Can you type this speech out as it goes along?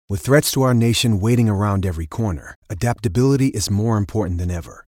With threats to our nation waiting around every corner, adaptability is more important than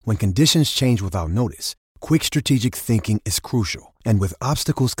ever. When conditions change without notice, quick strategic thinking is crucial. And with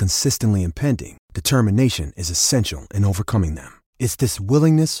obstacles consistently impending, determination is essential in overcoming them. It's this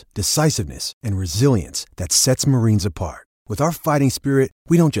willingness, decisiveness, and resilience that sets Marines apart. With our fighting spirit,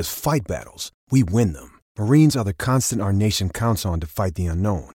 we don't just fight battles, we win them. Marines are the constant our nation counts on to fight the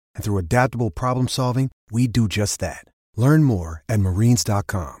unknown. And through adaptable problem solving, we do just that. Learn more at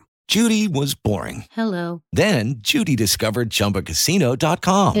marines.com. Judy was boring. Hello. Then Judy discovered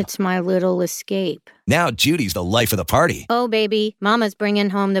ChumbaCasino.com. It's my little escape. Now Judy's the life of the party. Oh, baby, mama's bringing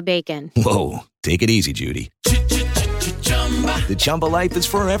home the bacon. Whoa, take it easy, Judy. The Chumba life is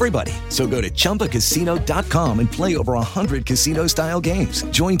for everybody. So go to ChumbaCasino.com and play over 100 casino-style games.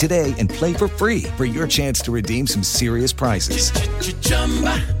 Join today and play for free for your chance to redeem some serious prizes.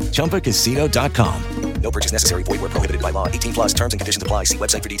 ChumbaCasino.com. No purchase necessary. Void where prohibited by law. 18 plus terms and conditions apply. See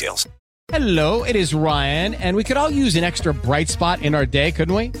website for details. Hello, it is Ryan, and we could all use an extra bright spot in our day,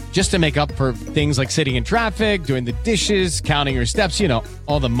 couldn't we? Just to make up for things like sitting in traffic, doing the dishes, counting your steps, you know,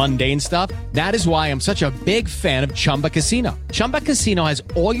 all the mundane stuff. That is why I'm such a big fan of Chumba Casino. Chumba Casino has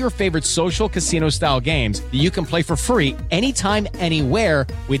all your favorite social casino-style games that you can play for free anytime, anywhere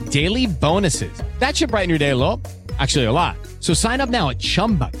with daily bonuses. That should brighten your day a little. Actually, a lot. So sign up now at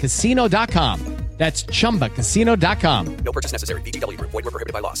ChumbaCasino.com. That's ChumbaCasino.com. No purchase necessary. VGW Group. Void where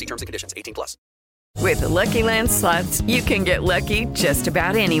prohibited by law. See terms and conditions. 18 plus. With the Lucky Land Slots, you can get lucky just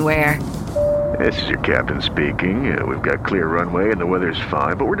about anywhere. This is your captain speaking. We've got clear runway and the weather's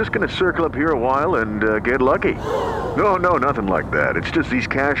fine, but we're just going to circle up here a while and get lucky. No, nothing like that. It's just these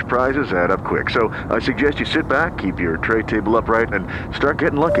cash prizes add up quick. So I suggest you sit back, keep your tray table upright, and start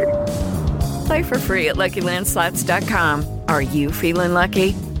getting lucky. Play for free at LuckyLandSlots.com. Are you feeling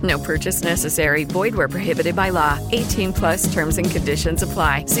lucky? No purchase necessary. Void where prohibited by law. 18 plus terms and conditions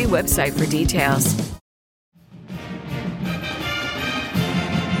apply. See website for details.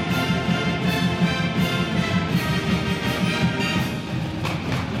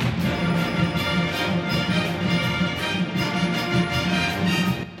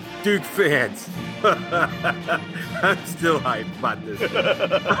 Duke fans, I'm still hyped about this.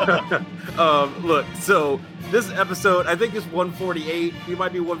 Look, so this episode, I think it's 148. We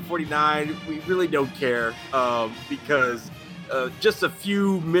might be 149. We really don't care because just a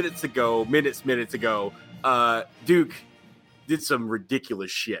few minutes ago, Duke did some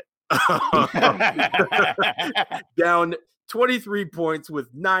ridiculous shit. Down 23 points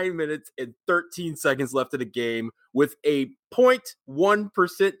with 9 minutes and 13 seconds left in the game with a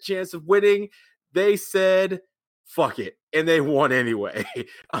 0.1% chance of winning. They said, fuck it. And they won anyway.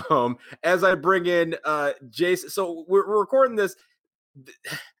 As I bring in Jason. So we're recording this.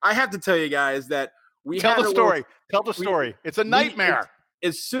 I have to tell you guys that Tell the story. It's a nightmare.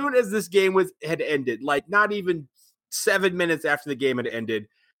 As soon as this game had ended, like not even 7 minutes after the game had ended,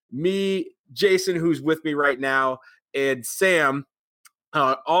 me, Jason, who's with me right now, and Sam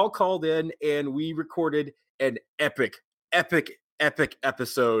all called in, and we recorded an epic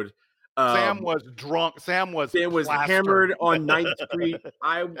episode. Sam was drunk. Sam was hammered on 9th Street.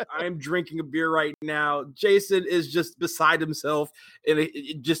 I'm drinking a beer right now. Jason is just beside himself and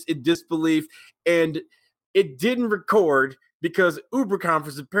just in disbelief. And it didn't record because Uber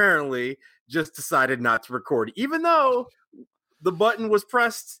Conference apparently just decided not to record, even though the button was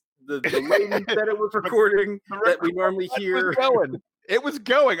pressed. The lady said it was recording that we normally hear. It was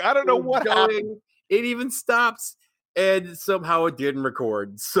going. I don't know what happened. It even stopped, and somehow it didn't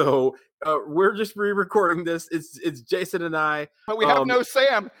record. So we're just re-recording this. It's Jason and I. But we have no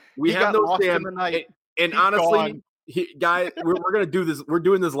Sam. We have no Sam. And honestly, guys, we're going to do this. We're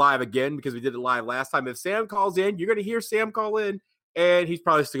doing this live again because we did it live last time. If Sam calls in, you're going to hear Sam call in, and he's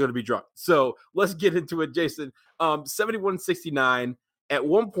probably still going to be drunk. So let's get into it, Jason. 71-69. At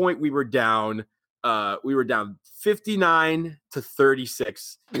one point, we were down 59 to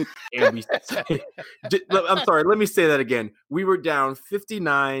 36. And I'm sorry, let me say that again. We were down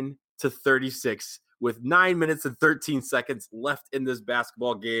 59 to 36 with 9 minutes and 13 seconds left in this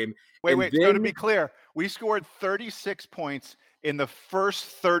basketball game. Wait. So to be clear, we scored 36 points in the first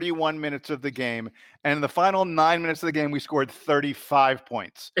 31 minutes of the game. And in the final 9 minutes of the game, we scored 35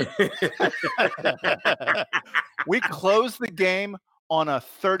 points. We closed the game on a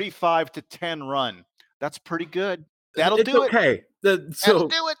 35-10 run. That's pretty good. That'll do it. Okay. That'll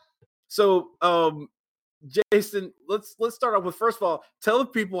do it. So, Jason, let's start off with, first of all, tell the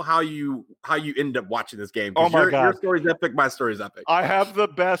people how you ended up watching this game. Oh my God. Your story's epic. My story's epic. I have the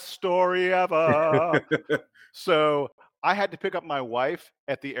best story ever. So I had to pick up my wife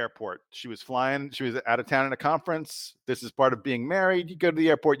at the airport. She was flying. She was out of town at a conference. This is part of being married. You go to the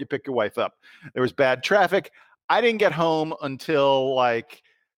airport, you pick your wife up. There was bad traffic. I didn't get home until like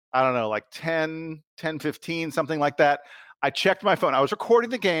 10:15, something like that. I checked my phone. I was recording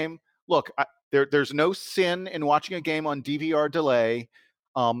the game. Look, there's no sin in watching a game on DVR delay.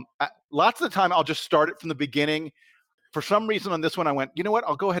 Lots of the time, I'll just start it from the beginning. For some reason on this one, I went, you know what?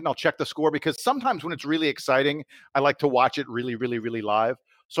 I'll go ahead and I'll check the score, because sometimes when it's really exciting, I like to watch it really, really, really live.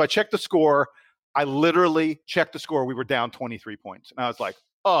 So I checked the score. I literally checked the score. We were down 23 points. And I was like,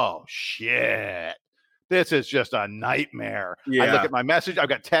 oh, shit. This is just a nightmare. Yeah. I look at my message. I've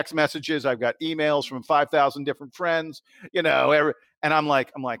got text messages. I've got emails from 5,000 different friends, and I'm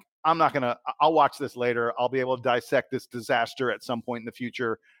like, I'm not going to, I'll watch this later. I'll be able to dissect this disaster at some point in the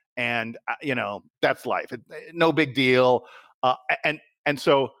future. And, that's life. No big deal. And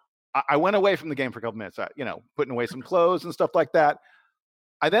so I went away from the game for a couple minutes, putting away some clothes and stuff like that.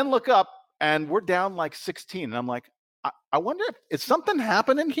 I then look up and we're down like 16. And I'm like, I wonder if is something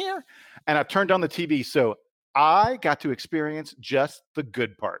happening here? And I turned on the TV. So I got to experience just the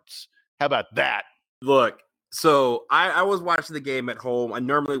good parts. How about that? Look, so I was watching the game at home. I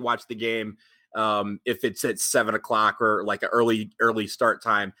normally watch the game if it's at 7:00 or like an early start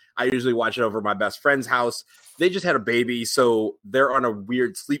time. I usually watch it over at my best friend's house. They just had a baby, so they're on a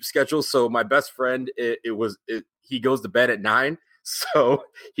weird sleep schedule. So my best friend, he goes to bed at 9. So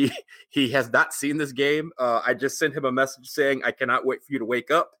he has not seen this game. I just sent him a message saying, I cannot wait for you to wake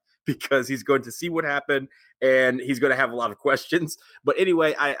up, because he's going to see what happened and he's going to have a lot of questions. But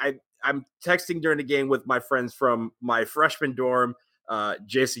anyway, I'm texting during the game with my friends from my freshman dorm.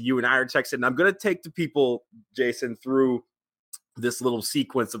 Jason, you and I are texting. And I'm going to take the people, Jason, through this little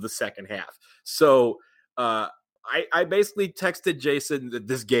sequence of the second half. So I basically texted Jason that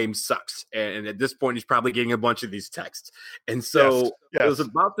this game sucks. And at this point, he's probably getting a bunch of these texts. And so It was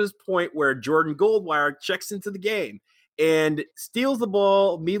about this point where Jordan Goldwire checks into the game and steals the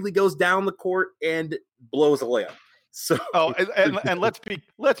ball, immediately goes down the court and blows a layup. So, and let's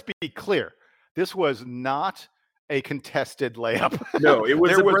be clear. This was not a contested layup. No, it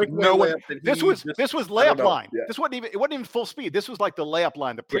was layup. This was layup line. Yeah. It wasn't even full speed. This was like the layup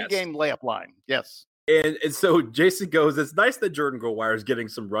line, the pregame layup line. Yes. And so Jason goes, it's nice that Jordan Goldwire is getting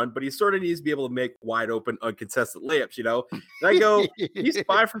some run, but he sort of needs to be able to make wide open, uncontested layups, And I go, he's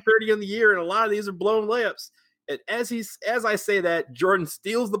 5 for 30 in the year, and a lot of these are blown layups. And as I say that, Jordan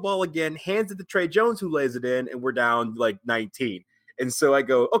steals the ball again, hands it to Trey Jones, who lays it in, and we're down like 19. And so I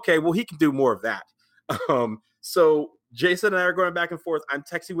go, okay, well, he can do more of that. So Jason and I are going back and forth. I'm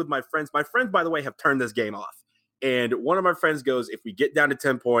texting with my friends. My friends, by the way, have turned this game off. And one of my friends goes, if we get down to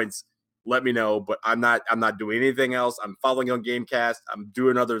 10 points, let me know. But I'm not doing anything else. I'm following on Gamecast. I'm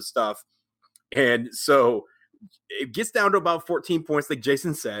doing other stuff. And so it gets down to about 14 points, like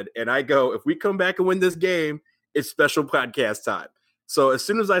Jason said. And I go, if we come back and win this game, it's special podcast time. So as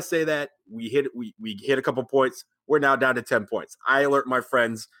soon as I say that, we hit a couple points. We're now down to 10 points. I alert my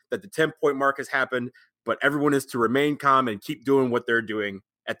friends that the 10-point mark has happened, but everyone is to remain calm and keep doing what they're doing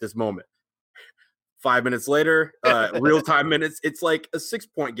at this moment. 5 minutes later, real-time minutes, it's like a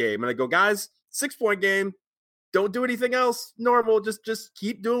 6-point game. And I go, guys, 6-point game. Don't do anything else normal. Just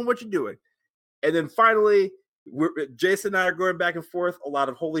keep doing what you're doing. And then finally, Jason and I are going back and forth, a lot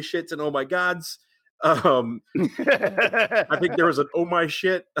of holy shits and oh my gods. I think there was an oh my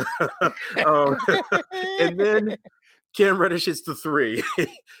shit. And then Cam Reddish hits the 3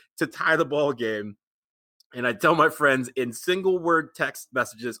 to tie the ball game. And I tell my friends in single word text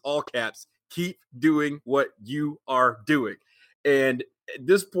messages, all caps, keep doing what you are doing. And at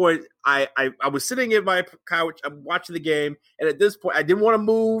this point, I was sitting in my couch, I'm watching the game. And at this point, I didn't want to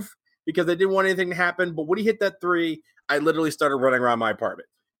move because I didn't want anything to happen. But when he hit that 3, I literally started running around my apartment.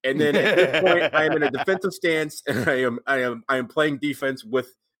 And then at this point, I am in a defensive stance, and I am playing defense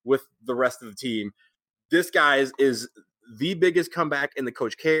with the rest of the team. This, guys, is the biggest comeback in the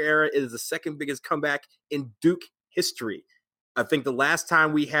Coach K era. It is the second biggest comeback in Duke history. I think the last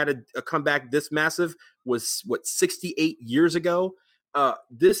time we had a comeback this massive was 68 years ago.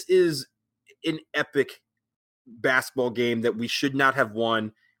 This is an epic basketball game that we should not have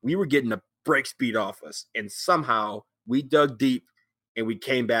won. We were getting a break speed off us, and somehow we dug deep. And we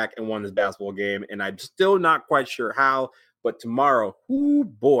came back and won this basketball game. And I'm still not quite sure how. But tomorrow, ooh,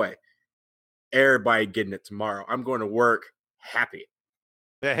 boy, everybody getting it tomorrow. I'm going to work happy.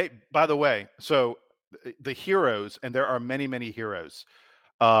 Hey, by the way, so the heroes, and there are many, many heroes.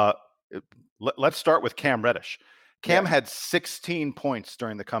 Let's start with Cam Reddish. Cam had 16 points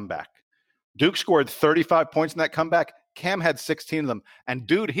during the comeback. Duke scored 35 points in that comeback. Cam had 16 of them. And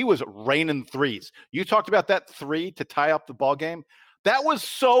dude, he was raining threes. You talked about that 3 to tie up the ball game. That was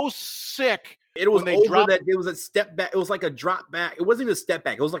so sick. It was over that. It was a step back. It was like a drop back. It wasn't even a step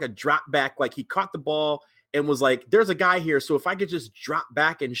back. It was like a drop back. Like he caught the ball and was like, there's a guy here. So if I could just drop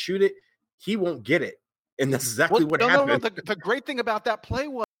back and shoot it, he won't get it. And that's exactly what happened. No. The great thing about that play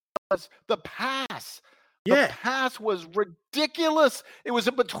was the pass. The pass was ridiculous. It was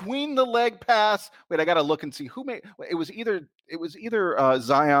a between the leg pass. Wait, I got to look and see who made it. Was either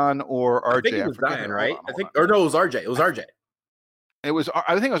Zion or RJ. I think it was Zion, right? Or no, it was RJ. It was RJ. I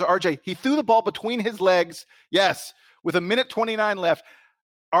think it was RJ. He threw the ball between his legs. Yes, with 1:29 left.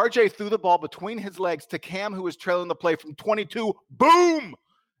 RJ threw the ball between his legs to Cam, who was trailing the play from 22. Boom!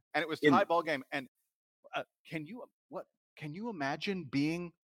 And it was tie ball game. And can you imagine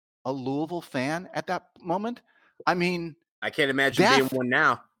being a Louisville fan at that moment? I mean, I can't imagine being one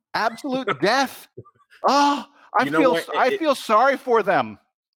now. Absolute death. Oh, I feel sorry for them.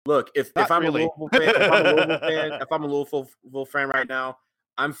 Look, if I'm a Louisville fan right now,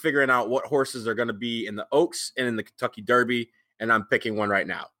 I'm figuring out what horses are going to be in the Oaks and in the Kentucky Derby, and I'm picking one right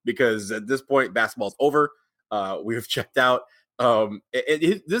now because at this point, basketball's over. We've checked out.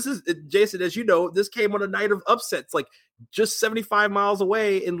 This is Jason, as you know, this came on a night of upsets, like just 75 miles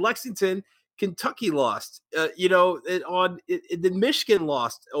away in Lexington. Kentucky lost. Then Michigan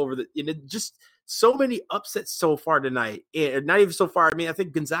lost over just so many upsets so far tonight. And not even so far. I mean, I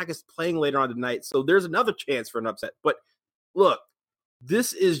think Gonzaga's playing later on tonight, so there's another chance for an upset. But look,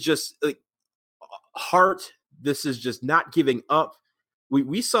 this is just like heart. This is just not giving up.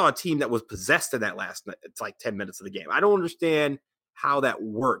 We saw a team that was possessed in that last night. It's like 10 minutes of the game. I don't understand how that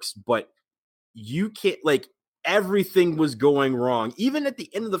works, but you can't, like, everything was going wrong. Even at the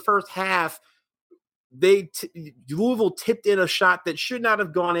end of the first half, Louisville tipped in a shot that should not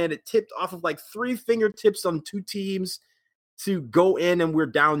have gone in. It tipped off of like 3 fingertips on 2 teams to go in, and we're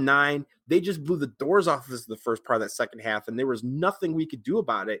down 9. They just blew the doors off of us in the first part of that second half, and there was nothing we could do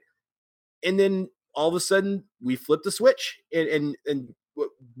about it. And then all of a sudden, we flipped the switch. And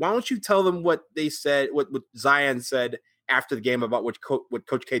why don't you tell them what they said, what Zion said after the game about what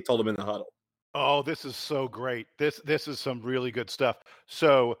Coach K told him in the huddle? Oh, this is so great. This is some really good stuff.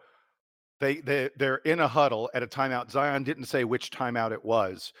 So they're in a huddle at a timeout. Zion didn't say which timeout it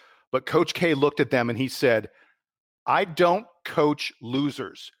was, but Coach K looked at them and he said, I don't coach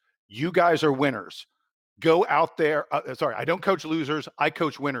losers. You guys are winners. Go out there. I don't coach losers. I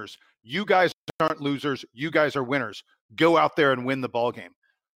coach winners. You guys aren't losers. You guys are winners. Go out there and win the ball game.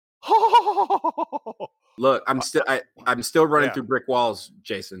 Look, I'm still running through brick walls,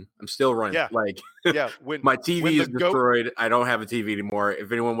 Jason. I'm still running. Yeah. When my TV is destroyed, I don't have a TV anymore.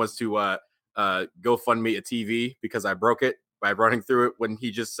 If anyone wants to go fund me a TV because I broke it by running through it when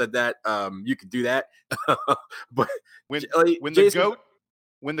he just said that, you could do that. But when Jason,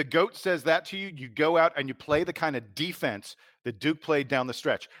 when the GOAT says that to you, you go out and you play the kind of defense that Duke played down the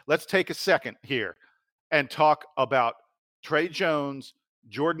stretch. Let's take a second here and talk about Trey Jones,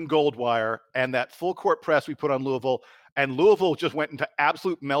 Jordan Goldwire, and that full court press we put on Louisville. And Louisville just went into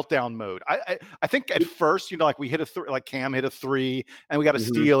absolute meltdown mode. I think at first, like we hit like Cam hit a 3 and we got a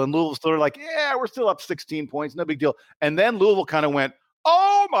steal, and Louisville's sort of like, yeah, we're still up 16 points, no big deal. And then Louisville kind of went,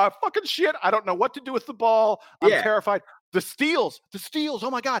 oh my fucking shit, I don't know what to do with the ball. I'm terrified. The steals, oh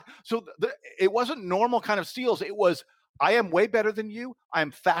my God. So it wasn't normal kind of steals. It was, I am way better than you.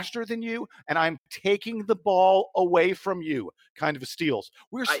 I'm faster than you. And I'm taking the ball away from you kind of steals.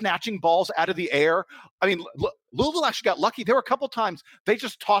 We're snatching balls out of the air. I mean, Louisville actually got lucky. There were a couple times they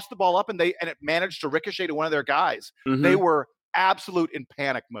just tossed the ball up and it managed to ricochet to one of their guys. They were absolute in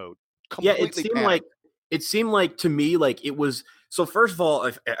panic mode. It seemed like to me, like it was. So first of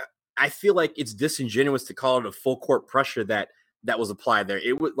all, I feel like it's disingenuous to call it a full court pressure that was applied there.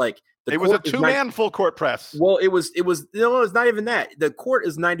 It was like it was a 2-man full court press. Well, it was no, it's not even that. The court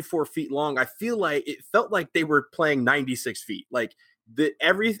is 94 feet long. I feel like it felt like they were playing 96 feet. Like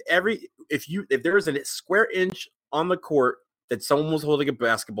if there was a square inch on the court that someone was holding a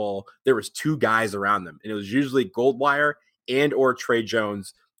basketball, there was 2 guys around them, and it was usually Goldwire and or Trey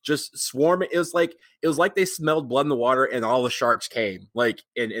Jones. Just swarming. It was like they smelled blood in the water and all the sharks came. Like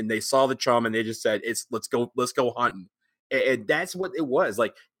and they saw the chum and they just said, let's go hunting. And that's what it was.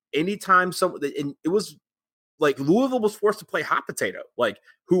 Like anytime and it was like Louisville was forced to play hot potato. Like,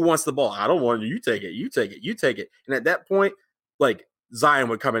 who wants the ball? I don't want it. You take it. You take it. You take it. And at that point, like Zion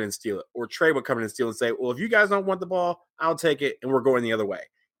would come in and steal it, or Trey would come in and steal and say, well, if you guys don't want the ball, I'll take it. And we're going the other way.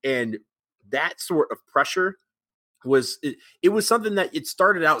 And that sort of pressure was it was something that it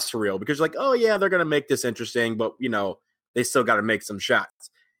started out surreal because you're like, oh yeah, they're going to make this interesting, but they still got to make some shots.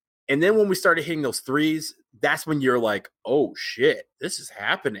 And then when we started hitting those threes, that's when you're like, oh shit, this is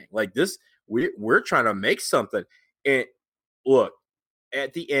happening. Like this, we're trying to make something. And look,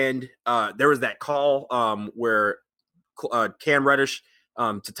 at the end, there was that call where Cam Reddish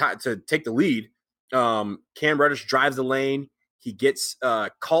to take the lead. Cam Reddish drives the lane. He gets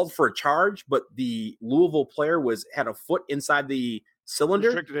called for a charge, but the Louisville player had a foot inside the cylinder,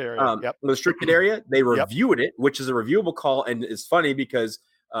 restricted area. Restricted area. They reviewed it, which is a reviewable call, and it's funny because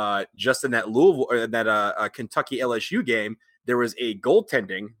just in that Louisville or that Kentucky LSU game, there was a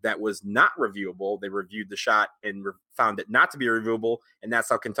goaltending that was not reviewable. They reviewed the shot and found it not to be reviewable, and that's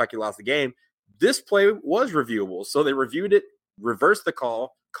how Kentucky lost the game. This play was reviewable, so they reviewed it, reversed the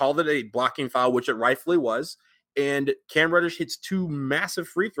call, called it a blocking foul, which it rightfully was, and Cam Reddish hits 2 massive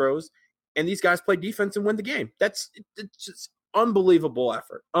free throws, and these guys play defense and win the game. It's just unbelievable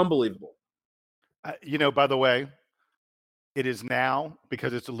effort. Unbelievable. By the way, it is now,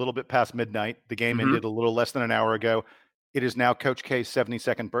 because it's a little bit past midnight, the game ended a little less than an hour ago. It is now Coach K's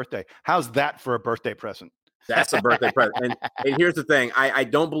 72nd birthday. How's that for a birthday present? That's a birthday present. And here's the thing. I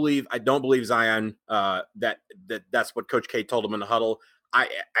don't believe Zion that's what Coach K told him in the huddle. I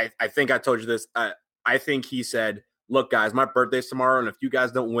think I told you this. I think he said, look, guys, my birthday's tomorrow, and if you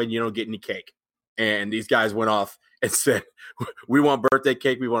guys don't win, you don't get any cake. And these guys went off and said, we want birthday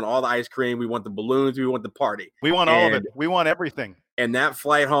cake. We want all the ice cream. We want the balloons. We want the party. We want all of it. We want everything. And that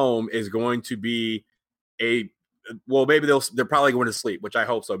flight home is going to be maybe they're probably going to sleep, which I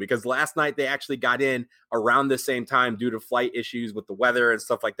hope so, because last night they actually got in around the same time due to flight issues with the weather and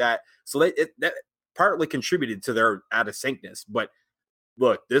stuff like that. So that partly contributed to their out of syncness. But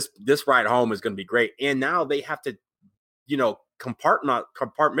look, this ride home is going to be great. And now they have to,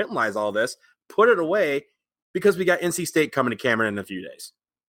 compartmentalize all this, put it away, because we got NC State coming to Cameron in a few days.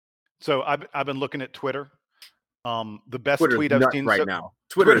 So I've been looking at Twitter. The best Twitter's tweet I've seen right now.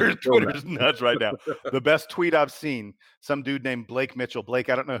 Twitter's nuts right now. The best tweet I've seen, some dude named Blake Mitchell. Blake,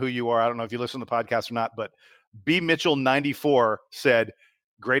 I don't know who you are. I don't know if you listen to the podcast or not, but B Mitchell 94 said,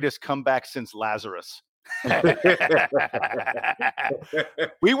 "Greatest comeback since Lazarus."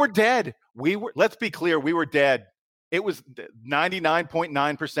 We were dead. Let's be clear, we were dead. It was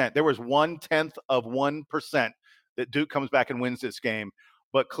 99.9%. There was 0.1% that Duke comes back and wins this game.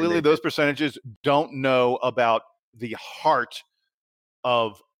 But clearly those percentages don't know about the heart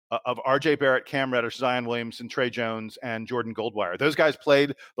of RJ Barrett, Cam Reddish, Zion Williamson, Trey Jones, and Jordan Goldwire. Those guys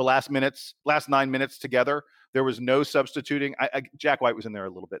played the last 9 minutes together. There was no substituting. Jack White was in there a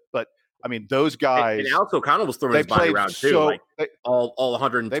little bit, but I mean, those guys. And Alex O'Connell was throwing his body around too. All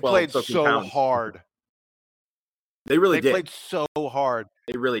 112. They played so pounds. hard. They really did. They played so hard.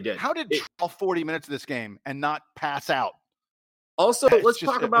 They really did. How did all 40 minutes of this game and not pass out? Also, let's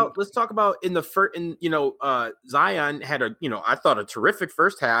talk about in the first, Zion had I thought a terrific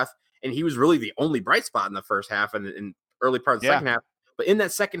first half, and he was really the only bright spot in the first half and in early part of the second half. But in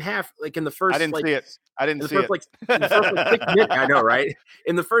that second half, like in the first, I didn't see it. In the first 6 minutes, I know, right?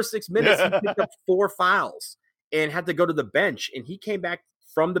 In the first 6 minutes, he picked up 4 fouls and had to go to the bench, and he came back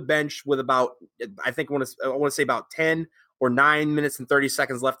from the bench with about, I want to say about 10 or 9 minutes and 30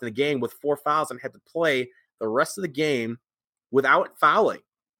 seconds left in the game with 4 fouls, and had to play the rest of the game without fouling.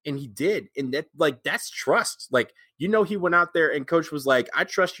 And he did. And that's trust. He went out there and coach was like, I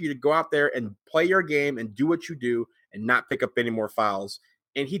trust you to go out there and play your game and do what you do and not pick up any more fouls.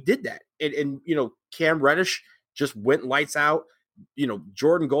 And he did that. And Cam Reddish just went lights out.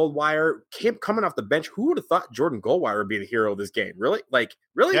 Jordan Goldwire coming off the bench. Who would have thought Jordan Goldwire would be the hero of this game? Really?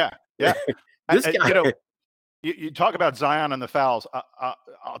 Really? Yeah. This guy. You talk about Zion and the fouls.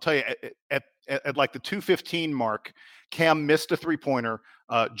 I'll tell you, at like the 2:15 mark, Cam missed a 3-pointer.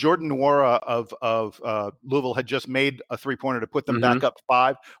 Jordan Nwora of Louisville had just made a 3-pointer to put them back up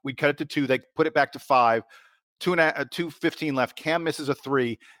 5. We cut it to 2. They put it back to 5. 2:15 left. Cam misses a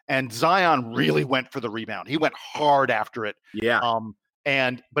 3, and Zion really went for the rebound. He went hard after it. Yeah.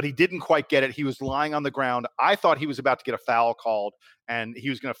 But he didn't quite get it. He was lying on the ground. I thought he was about to get a foul called, and he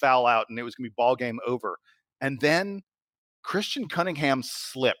was going to foul out, and it was going to be ball game over. And then Christian Cunningham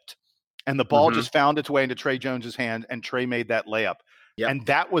slipped, and the ball just found its way into Trey Jones's hand, and Trey made that layup. Yep. And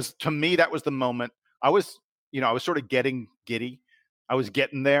that was, to me, that was the moment. I was sort of getting giddy. I was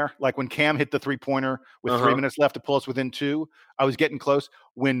getting there. Like when Cam hit the 3-pointer with 3 minutes left to pull us within 2, I was getting close.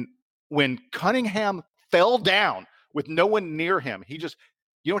 When Cunningham fell down with no one near him, he just,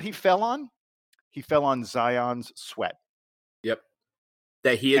 you know what he fell on? He fell on Zion's sweat. Yep.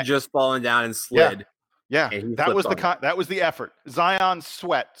 That he had just fallen down and slid. Yeah. That was the effort. Zion's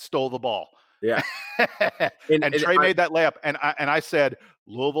sweat stole the ball. Yeah. and Trey made that layup. And I said,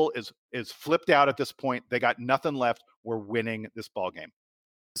 Louisville is flipped out at this point. They got nothing left. We're winning this ball game.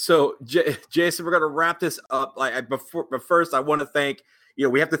 So, Jason, we're going to wrap this up. But first, I want to thank,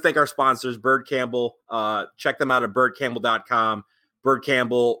 we have to thank our sponsors, Bird Campbell. Check them out at birdcampbell.com. Bird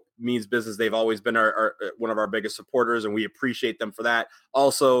Campbell means business. They've always been our one of our biggest supporters, and we appreciate them for that.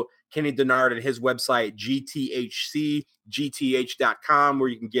 Also, Kenny Denard and his website, gthcgth.com, where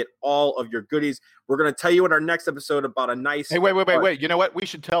you can get all of your goodies. We're going to tell you in our next episode about a nice... Hey, wait. You know what? We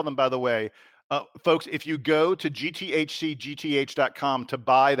should tell them, by the way. Folks, if you go to gthcgth.com to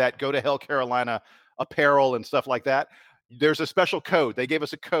buy that Go to Hell Carolina apparel and stuff like that, there's a special code. They gave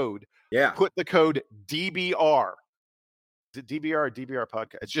us a code. Yeah. Put the code DBR. Is it DBR or DBR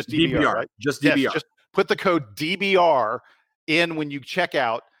podcast? It's just DBR, right? Just DBR. Yes, just put the code DBR in when you check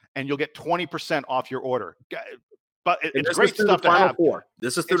out, and you'll get 20% off your order. But it's great stuff to have.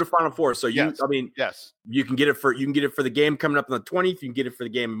 This is through the Final Four. So yes. You can get it for the game coming up on the 20th. You can get it for the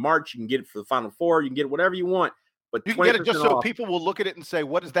game in March. You can get it for the Final Four. You can get it whatever you want. But you can get it just so people will look at it and say,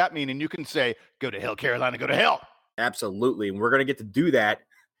 "What does that mean?" And you can say, "Go to hell, Carolina. Go to hell." Absolutely, and we're gonna get to do that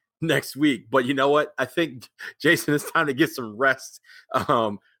next week. But you know what? I think, Jason, it's time to get some rest.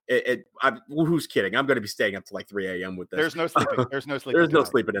 Who's kidding? I'm going to be staying up to like 3 a.m. with this. There's no sleeping. There's no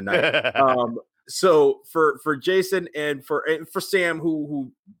sleeping tonight. So for Jason and for Sam,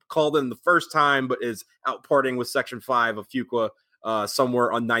 who called in the first time but is out partying with Section 5 of Fuqua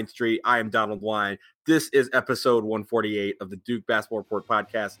somewhere on 9th Street, I am Donald Wine. This is episode 148 of the Duke Basketball Report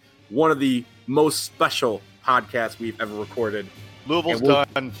podcast, one of the most special podcasts we've ever recorded. Louisville's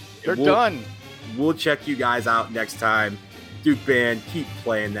done. They're done. We'll check you guys out next time. Duke Band, keep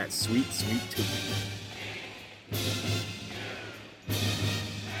playing that sweet, sweet tune.